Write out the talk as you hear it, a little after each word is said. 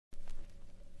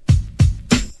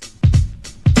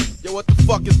Yo, what the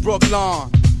fuck is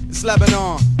Brooklyn? It's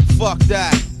Lebanon. Fuck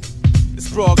that. It's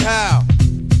Brook how?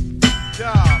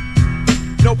 Yeah.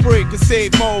 No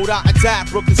preconceived mode, I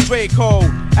adapt, Brooklyn straight code.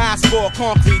 Asphalt,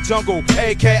 concrete jungle,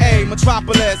 aka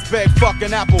Metropolis, big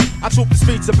fucking apple. I troop the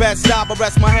streets of Bed-Stuy, I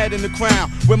rest my head in the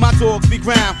crown. Where my dogs be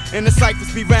ground, and the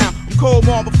ciphers be round. I'm cold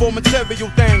on before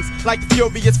material things, like the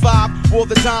Furious 5, or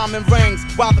the diamond rings.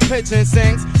 While the pigeon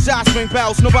sings, shots ring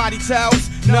bells, nobody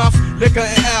tells. Enough liquor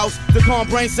and L's, the calm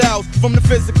brain cells from the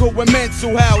physical and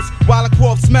mental health. While a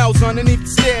corpse smells underneath the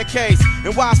staircase,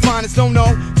 and wise finest don't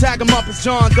know, tag him up as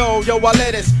John Doe. Yo, I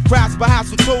let us crash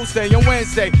perhaps on Tuesday and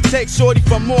Wednesday. Take shorty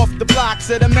from off the block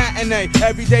to the matinee.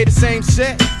 Every day the same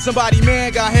shit, somebody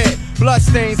man got hit. Blood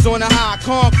stains on the hot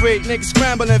concrete, niggas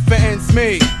scrambling for ends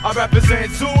meet. I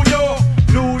represent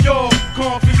New York,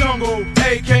 concrete jungle,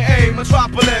 aka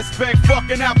Metropolis, big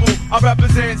fucking apple. I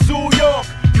represent New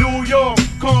York,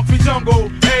 concrete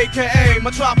jungle, aka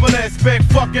Metropolis, big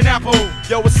fucking apple.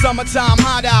 Yo, it's summertime,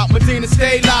 hot out, Medina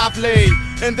stay lively.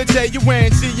 In the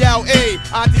JUNGLE,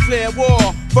 I declare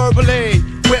war verbally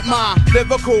with my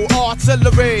lyrical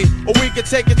artillery. Or we can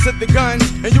take it to the guns,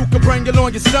 and you can bring it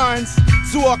on your sons.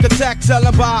 To architect, tell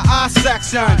them by our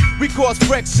section. We cause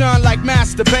friction like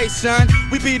masturbation.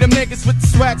 We beat them niggas with the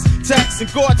sweats, texts,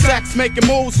 and Gore-Tex, making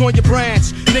moves on your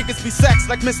branch. Niggas be sex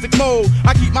like Mystic Mode.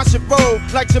 I keep my shit roll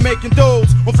like Jamaican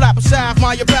dudes. On flap a shaft,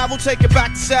 my apparel, take it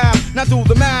back to shaft. Now do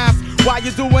the math. While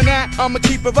you doing that, I'ma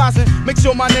keep it rising. Make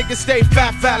sure my niggas stay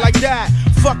fat like that.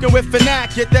 Fucking with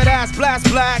Fanat, get that ass blast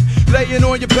black. Laying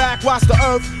on your back, watch the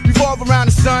earth revolve around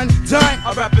the sun. Done.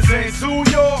 I represent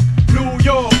New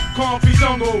York, concrete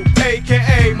jungle,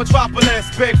 aka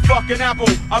Metropolis, big fucking apple.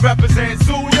 I represent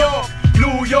New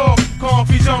York,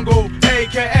 concrete jungle,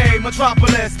 aka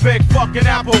Metropolis, big fucking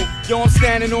apple. Yo, I'm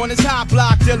standing on this hot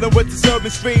block, dealing with this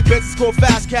urban street business called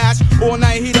fast cash. All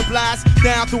night heat a blast,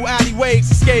 down through alleyways,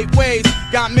 escape ways.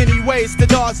 Got many ways to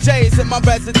dodge J's at my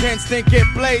residence, think it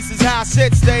blazes how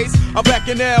shit stays. I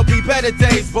reckon there'll be better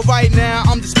days, but right now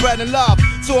I'm just spreading love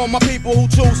to all my people who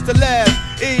choose to live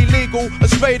illegal or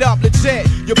straight up legit.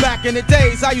 You're back in the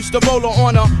days I used to roll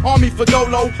on a army for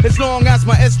dolo. As long as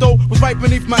my esto was right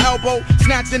beneath my elbow,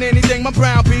 snatching anything my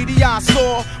brown BDI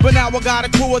saw. But now I got a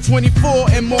crew of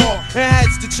 24 and more, and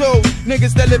heads to choose.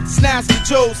 Niggas that live to snatch the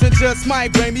jewels and just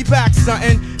might bring me back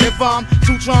something. If I'm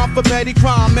too drunk for petty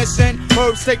crime mission,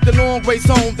 herbs take the long ways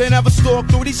home, they never stalk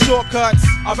through these shortcuts.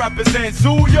 I represent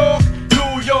New York,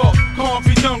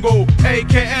 concrete jungle,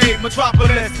 aka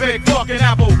Metropolis, big fucking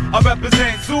apple. I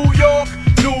represent New